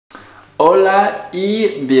Hola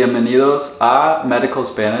y bienvenidos a Medical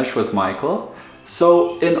Spanish with Michael.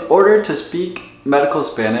 So in order to speak medical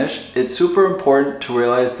Spanish, it's super important to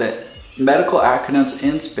realize that medical acronyms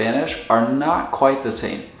in Spanish are not quite the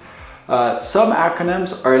same. Some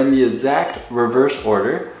acronyms are in the exact reverse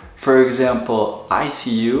order. For example,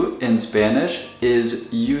 ICU in Spanish is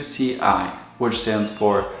UCI, which stands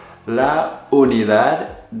for La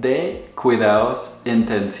Unidad de Cuidados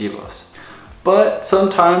Intensivos. But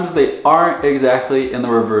sometimes they aren't exactly in the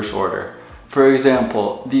reverse order. For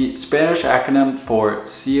example, the Spanish acronym for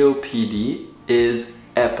COPD is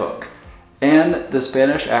EPOC, and the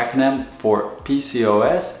Spanish acronym for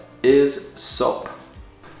PCOS is SOP.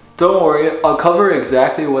 Don't worry, I'll cover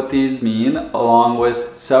exactly what these mean along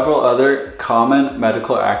with several other common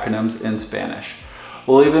medical acronyms in Spanish.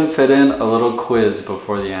 We'll even fit in a little quiz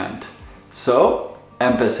before the end. So,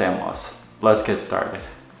 empecemos. Let's get started.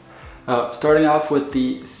 Starting off with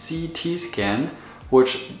the CT scan,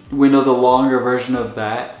 which we know the longer version of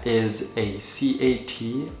that is a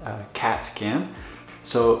CAT scan.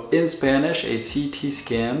 So in Spanish, a CT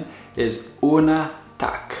scan is una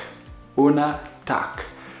TAC, una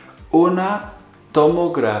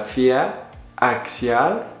tomografía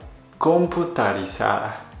axial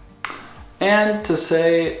computarizada. And to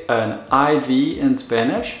say an IV in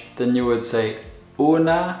Spanish, then you would say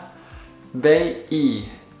una VI,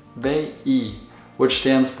 which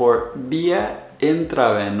stands for vía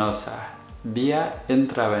intravenosa, vía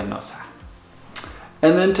intravenosa.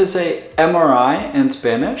 And then to say MRI in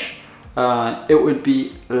Spanish, it would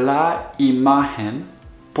be la imagen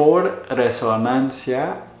por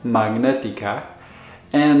resonancia magnética.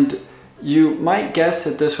 And you might guess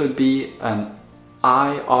that this would be an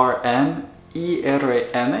IRM,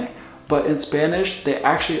 but in Spanish, they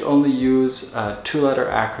actually only use a two-letter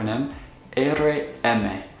acronym,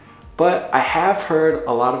 RM. But I have heard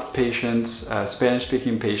a lot of patients,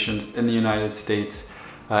 Spanish-speaking patients in the United States,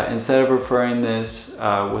 instead of referring this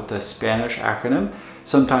with the Spanish acronym,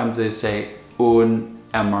 sometimes they say un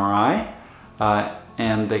MRI,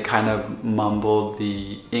 and they kind of mumble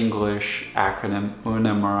the English acronym un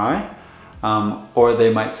MRI, or they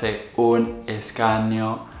might say un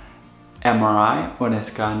escaneo MRI, un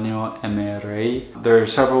escaneo MRI. There are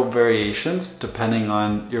several variations depending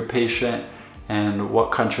on your patient and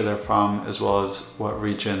what country they're from, as well as what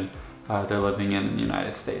region they're living in the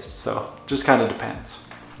United States. So just kind of depends.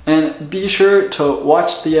 And be sure to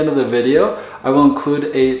watch the end of the video. I will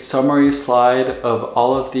include a summary slide of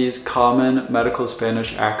all of these common medical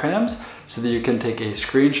Spanish acronyms so that you can take a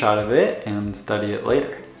screenshot of it and study it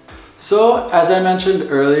later. So as I mentioned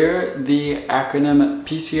earlier, the acronym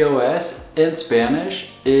PCOS in Spanish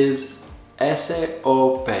is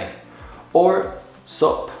SOP, or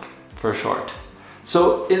SOP for short.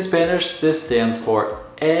 So in Spanish, this stands for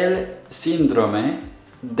El Síndrome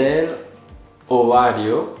del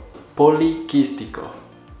Ovario Poliquístico.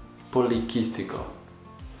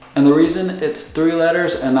 And the reason it's 3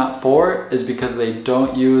 letters and not 4 is because they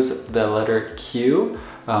don't use the letter Q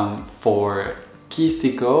for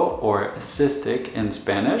quístico or cystic in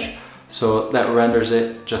Spanish. So that renders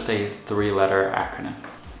it just a 3-letter acronym.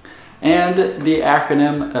 And the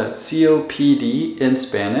acronym COPD in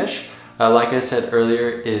Spanish, like I said earlier,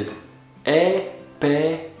 is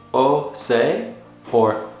EPOC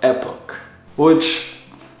or EPOC, which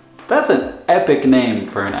that's an epic name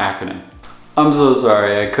for an acronym. I'm so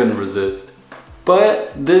sorry, I couldn't resist.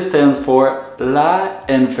 But this stands for La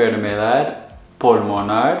Enfermedad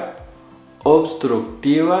Pulmonar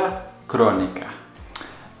Obstructiva Crónica.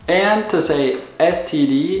 And to say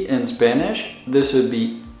STD in Spanish, this would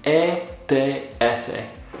be ETS,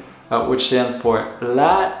 which stands for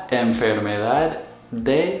La Enfermedad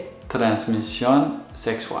de Transmisión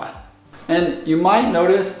Sexual. And you might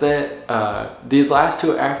notice that these last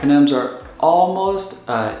 2 acronyms are almost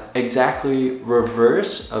exactly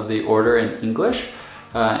reverse of the order in English.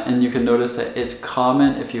 And you can notice that it's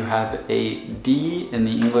common if you have a D in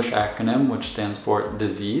the English acronym, which stands for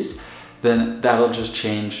disease, then that'll just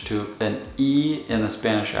change to an E in the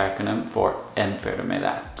Spanish acronym for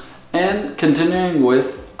enfermedad. And continuing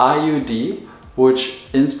with IUD, which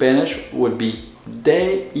in Spanish would be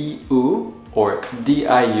DIU or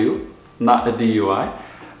DIU, not a DUI.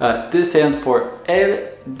 This stands for El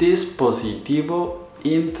Dispositivo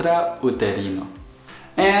Intrauterino.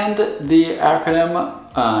 And the acronym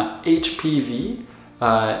HPV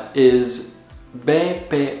is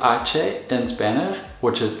BPH in Spanish,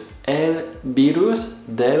 which is El Virus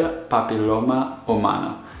del Papiloma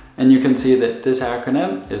Humano. And you can see that this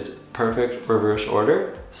acronym is perfect reverse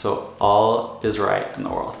order, so all is right in the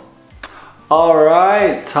world. All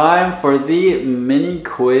right, time for the mini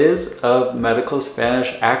quiz of medical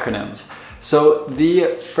Spanish acronyms. So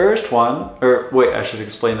the first one, or wait, I should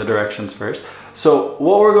explain the directions first. So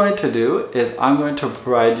what we're going to do is I'm going to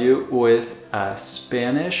provide you with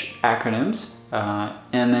Spanish acronyms,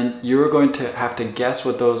 and then you're going to have to guess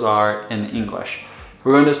what those are in English.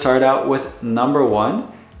 We're going to start out with number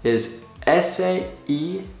one is SIDA,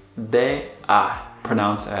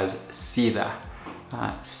 pronounced as SIDA,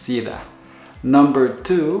 SIDA. Number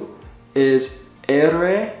two is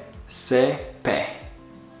RCP,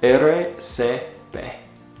 RCP.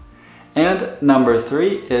 And number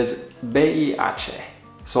three is VIH.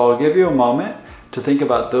 So I'll give you a moment to think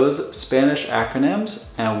about those Spanish acronyms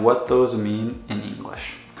and what those mean in English.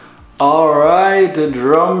 All right,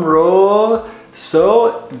 drum roll.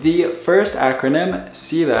 So the first acronym,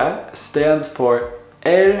 SIDA, stands for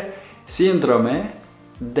El Síndrome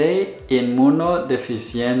de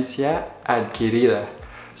Inmunodeficiencia Adquirida.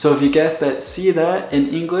 So if you guess that SIDA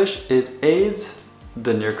in English is AIDS,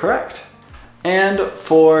 then you're correct. And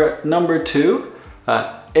for number two,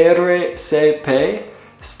 RCP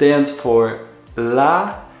stands for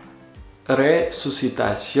La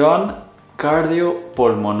Resucitación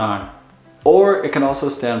Cardiopulmonar, or it can also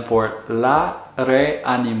stand for La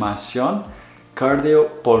Reanimación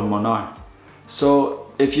Cardiopulmonar. So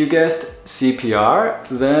if you guessed CPR,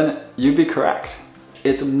 then you'd be correct.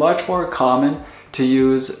 It's much more common to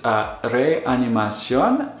use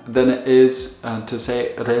reanimación than it is to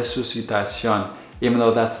say resucitación, even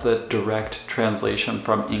though that's the direct translation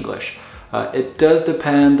from English. It does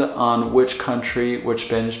depend on which country, which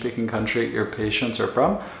Spanish-speaking country your patients are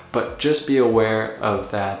from, but just be aware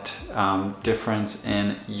of that difference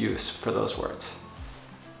in use for those words.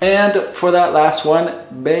 And for that last one,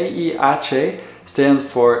 VIH stands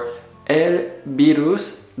for El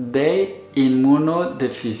Virus de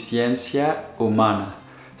Inmunodeficiencia Humana.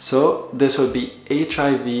 So this would be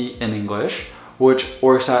HIV in English, which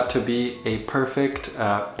works out to be a perfect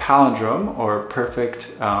palindrome or perfect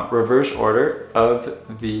reverse order of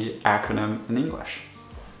the acronym in English.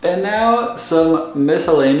 And now some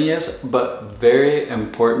miscellaneous but very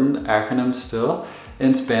important acronyms still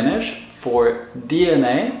in Spanish. For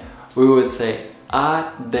DNA, we would say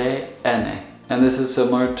ADN. And this is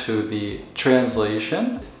similar to the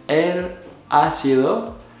translation, el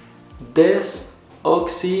ácido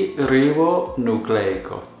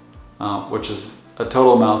desoxirribonucleico, which is a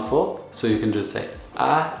total mouthful, so you can just say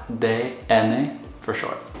ADN for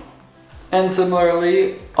short. And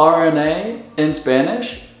similarly, RNA in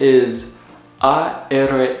Spanish is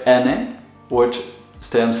ARN, which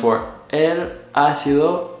stands for el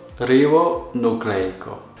ácido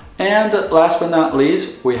ribonucleico. And last but not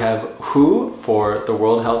least, we have WHO for the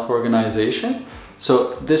World Health Organization.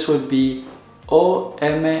 So this would be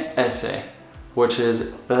OMS, which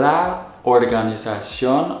is La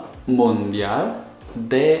Organización Mundial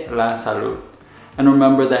de la Salud. And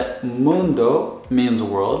remember that mundo means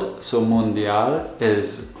world, so mundial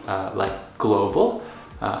is like global.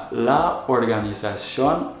 La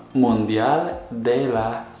Organización Mundial de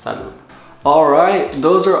la Salud. All right,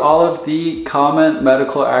 those are all of the common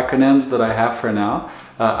medical acronyms that I have for now.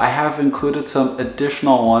 I have included some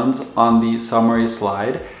additional ones on the summary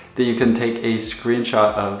slide that you can take a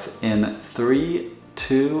screenshot of in 3,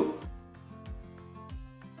 2,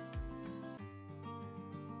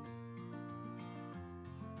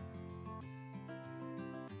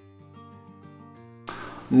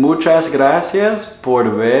 Muchas gracias por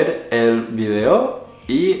ver el video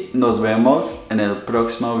y nos vemos en el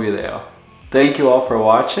próximo video. Thank you all for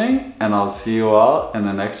watching, and I'll see you all in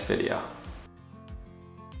the next video.